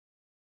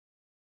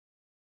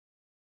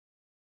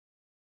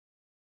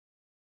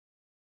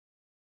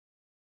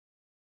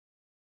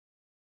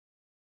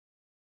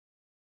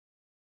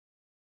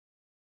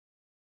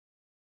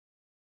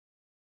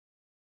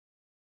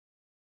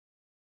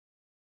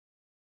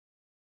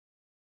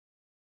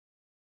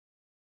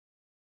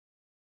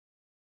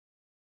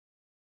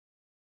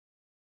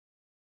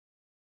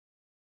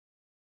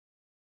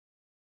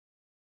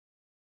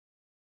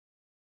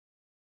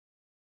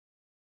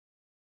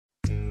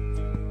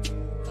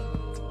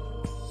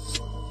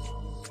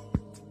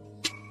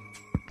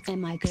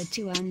Am I good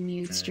to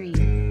unmute stream?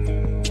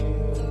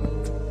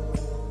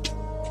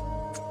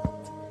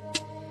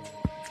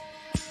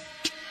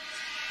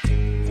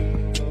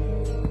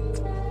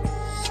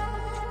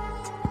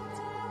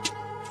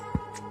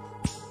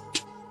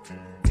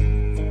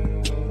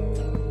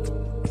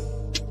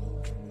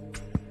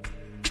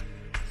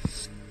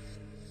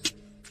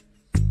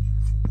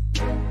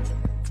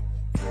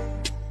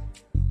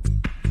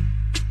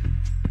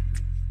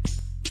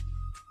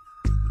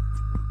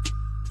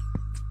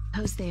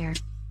 Who's there?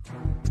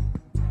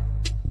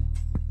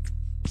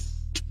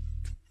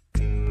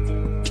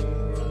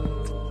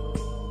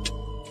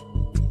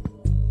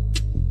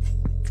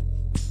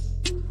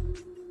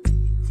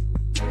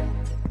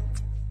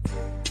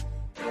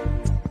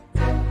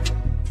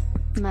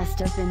 Must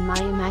have been my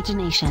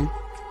imagination.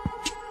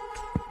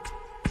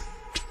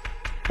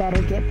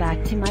 Better get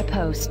back to my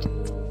post.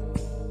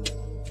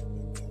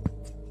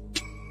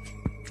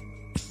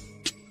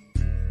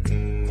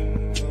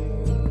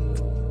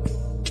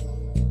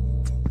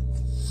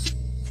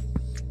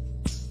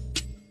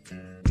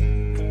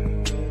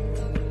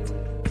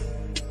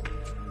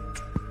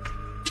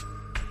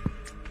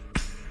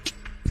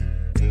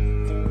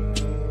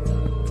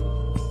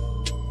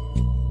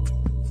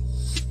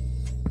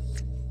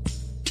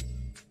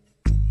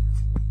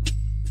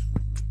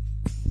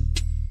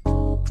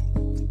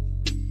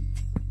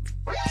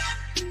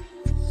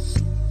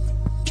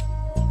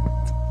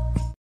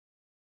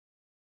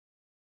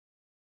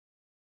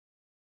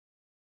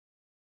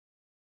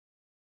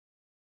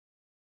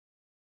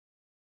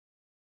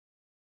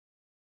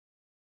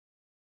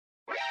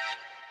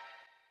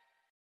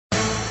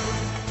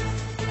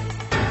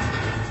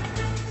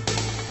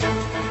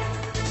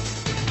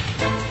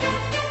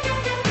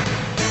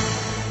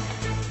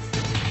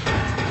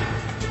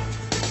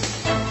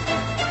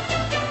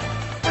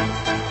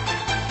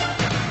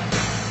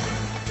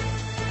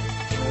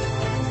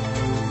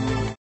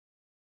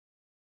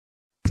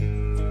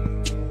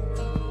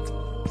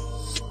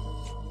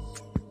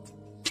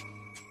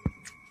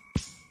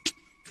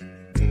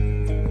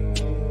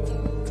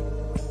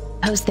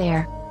 Who's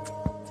there?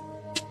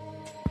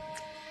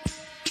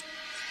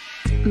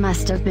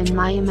 Must have been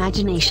my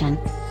imagination.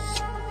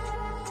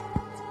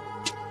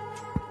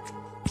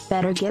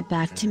 Better get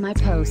back to my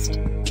post.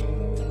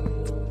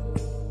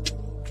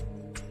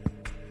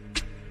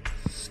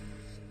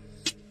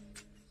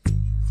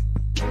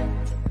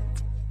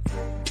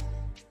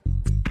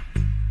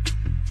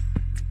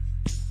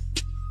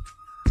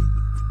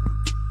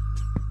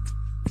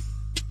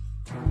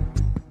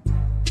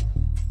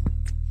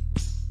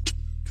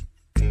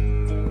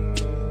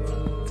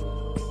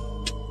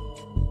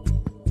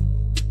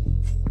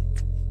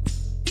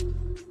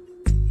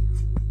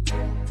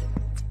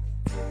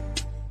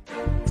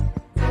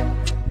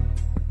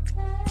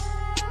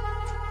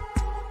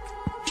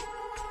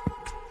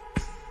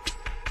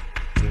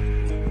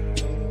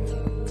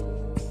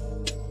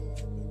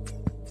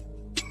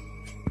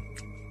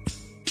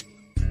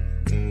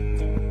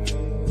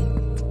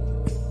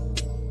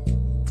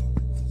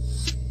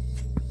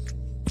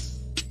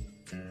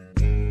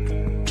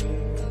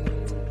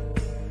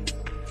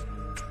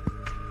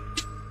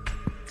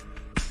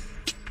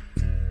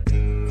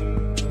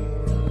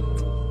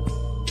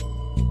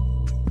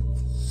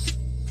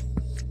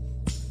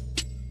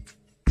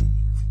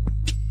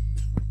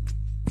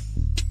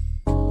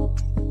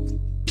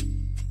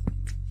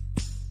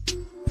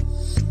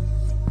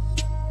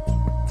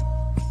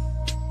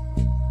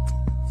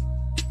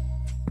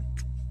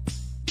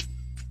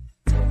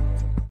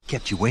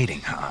 Kept you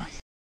waiting, huh?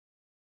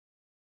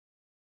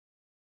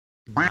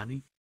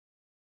 Money.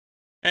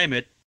 Hey,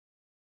 mate.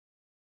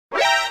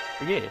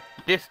 Yeah,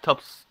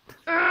 desktops.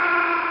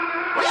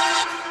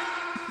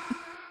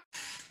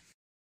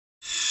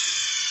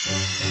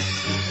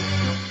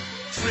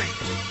 Snake!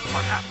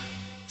 What happened?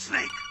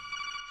 Snake!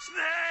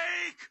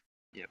 Snake!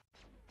 Yep.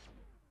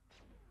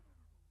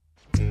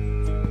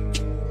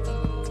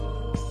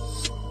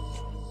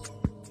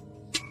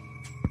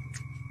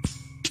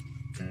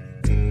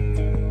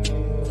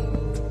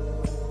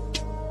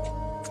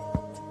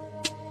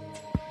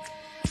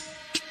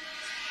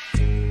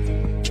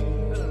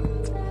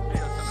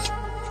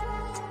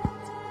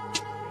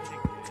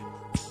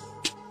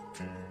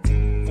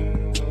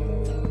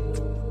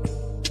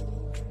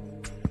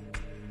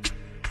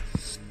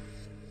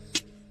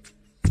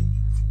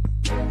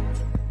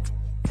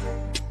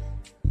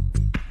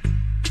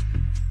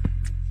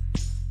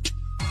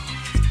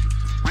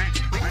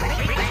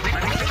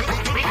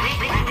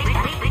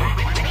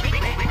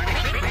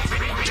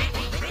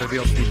 Maybe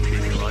I'll speak to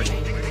you, right?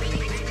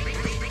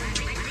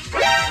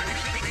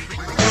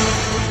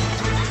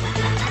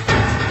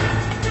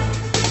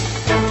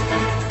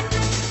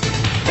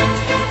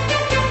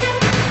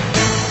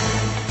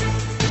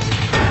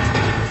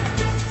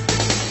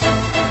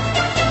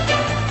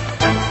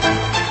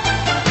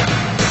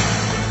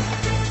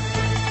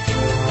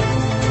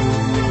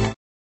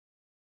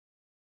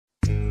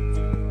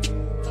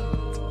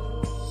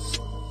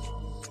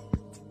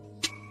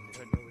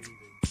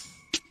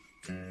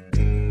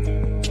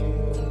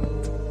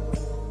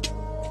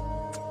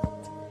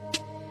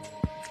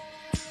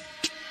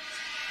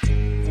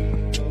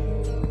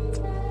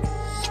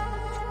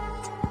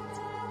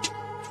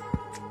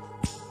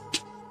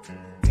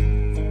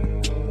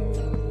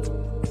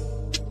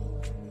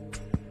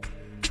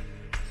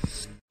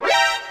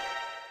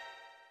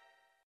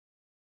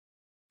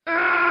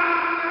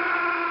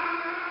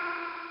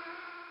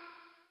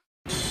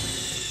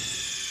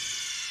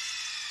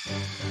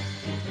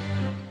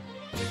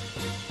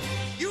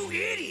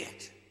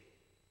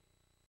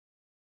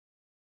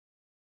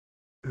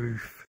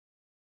 Oof.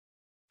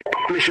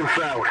 Mission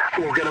failed.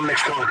 We'll get them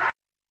next time.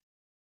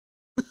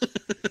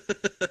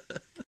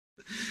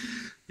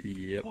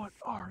 Yep. What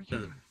are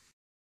you?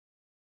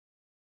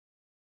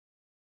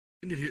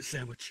 An idiot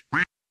sandwich.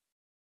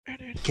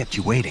 Kept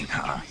you waiting,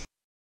 huh?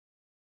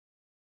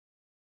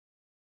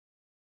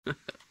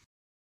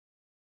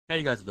 How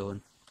you guys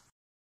doing?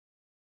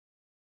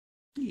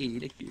 Yeah,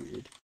 look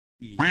good.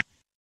 Yeah.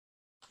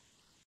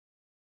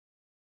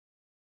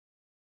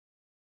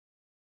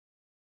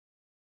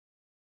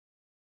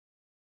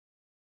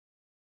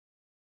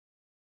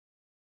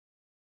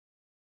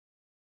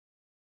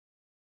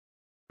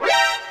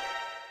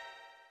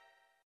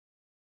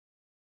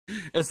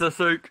 It's the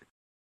souk.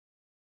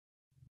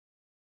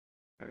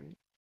 Alright.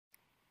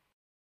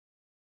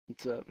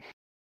 What's up?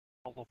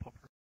 Hello,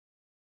 Popper.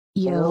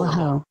 Yo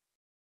ho.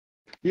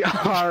 Yeah,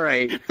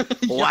 alright.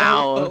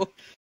 Wow.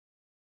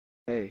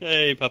 Hey,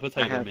 Hey, Papa,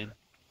 how I you doing, have- man?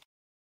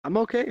 I'm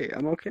okay.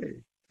 I'm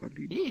okay.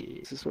 Yeah.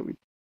 This is what we.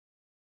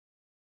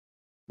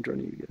 I'm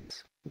joining you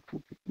guys.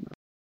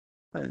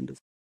 And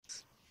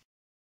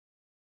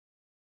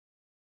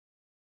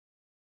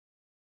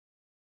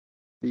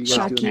you guys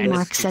doing Sharky this?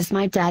 Mark says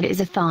my dad is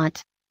a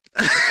thought.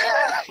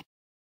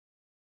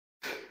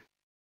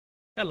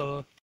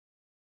 Hello.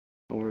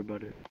 Don't worry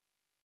about it.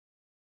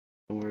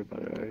 Don't worry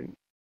about it. Alright.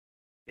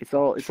 It's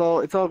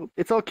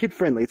all kid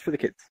friendly. It's for the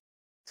kids.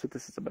 That's what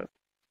this is about.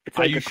 It's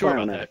Are like you a sure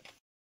clown about act.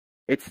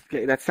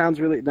 That sounds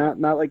really not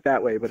like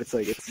that way, but it's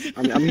like it's.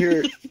 I'm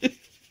here.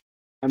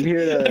 I'm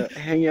here to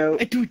hang out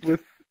Hey, dude.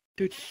 with.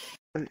 Dude.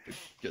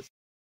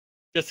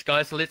 Just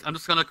guys, so I'm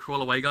just gonna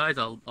crawl away, guys.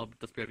 I'll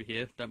just be over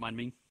here. Don't mind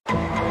me. All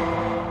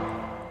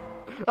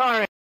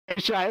right,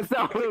 Shai. It's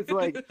not what it's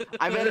like.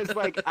 I meant it's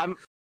like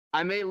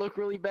I may look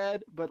really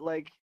bad, but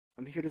like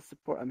I'm here to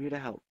support. I'm here to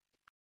help.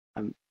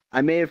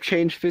 I may have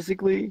changed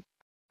physically,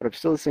 but I'm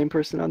still the same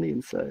person on the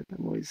inside.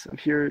 I'm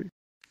here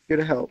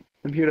to help.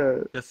 I'm here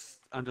to.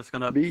 I'm just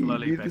gonna Be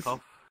slowly this- back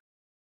off.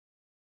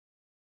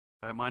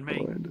 Don't mind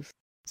me.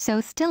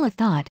 So still a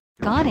thought.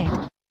 Got it.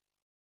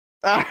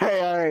 All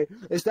right.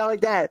 It's not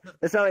like that.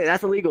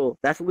 That's illegal.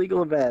 That's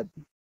illegal and bad.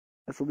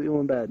 That's illegal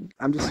and bad.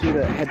 I'm just here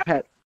to head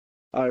pet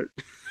our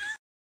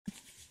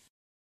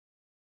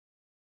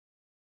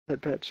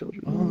head pet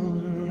children. All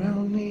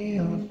around me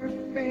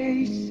are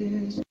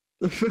faces.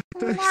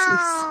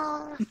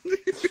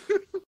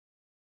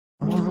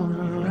 All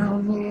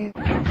around me.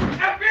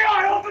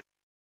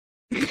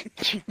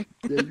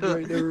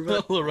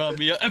 All around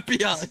me,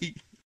 FBI.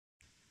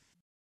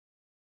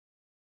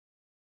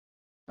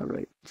 All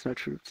right. It's not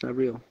true. It's not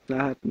real. It's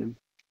not happening.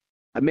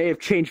 I may have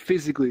changed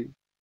physically,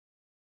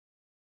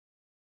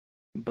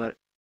 but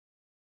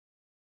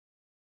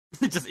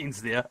It just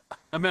ends there.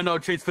 I mean, no,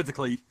 change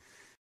physically.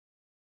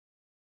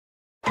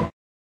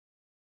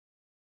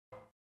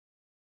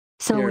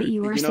 So Here, what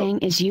you were you know- saying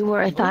is you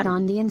were a thought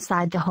on the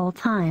inside the whole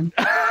time.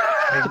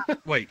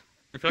 Wait,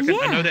 I feel like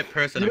I know Yeah. that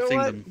person. You I've know seen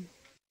what? them.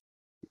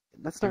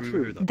 That's not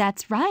Remember true. them.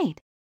 That's right.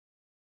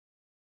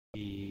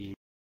 Yeah.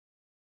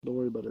 Don't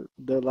worry about it.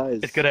 They're lies.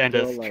 It's good, They're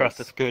Anders. all lies. Trust,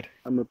 it's good.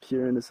 I'm a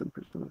pure innocent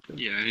person. Okay?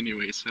 Yeah,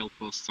 anyways, I'll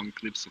post some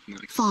clips of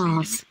Max.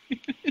 False.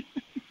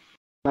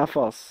 Not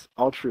false.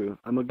 All true.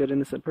 I'm a good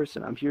innocent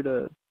person. I'm here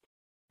to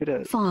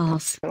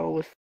False. cuddle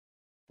with.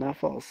 Not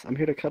false. I'm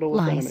here to cuddle with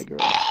Lies. anime girl.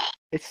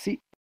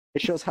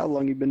 It shows how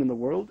long you've been in the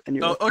world, and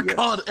you're. Oh, like, yes,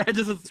 God,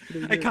 Anders is.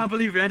 pretty I good. can't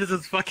believe Anders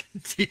is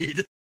fucking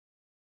dead.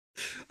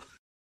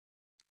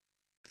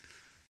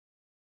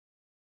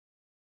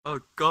 Oh,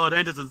 God,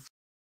 Anders is.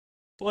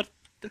 What?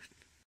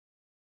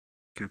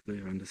 Can't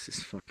believe this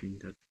is fucking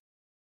dead.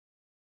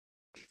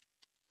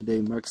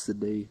 Today marks the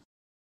day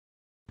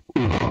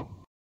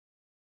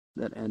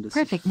that Andis.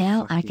 Perfect.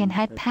 Now I can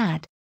head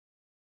pad.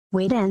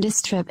 Wait and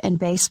strip and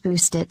base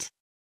boost it.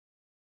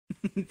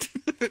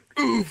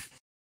 Oof.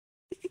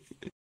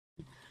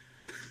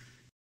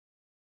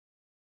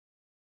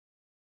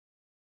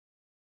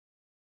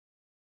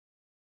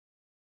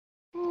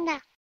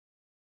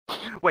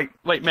 Wait,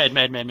 mad.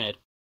 Go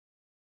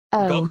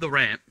Oh, up the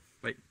ramp.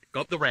 Wait,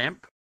 go up the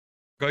ramp.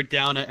 Go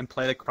down it and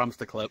play the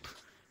Crumpster clip.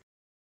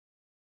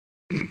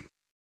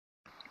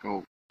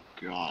 Oh,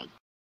 God.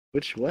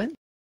 Which what?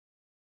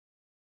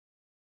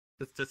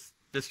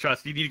 Just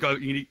trust. You need to go.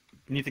 You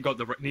need to go up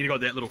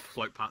that little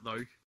float part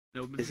though.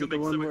 It'll Is it make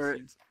the so one much where?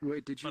 sense.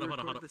 Wait, did you Hold on,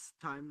 record hold on. this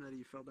time that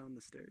he fell down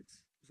the stairs?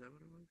 Is that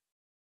what it was?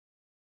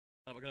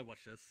 Oh, we're gonna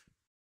watch this.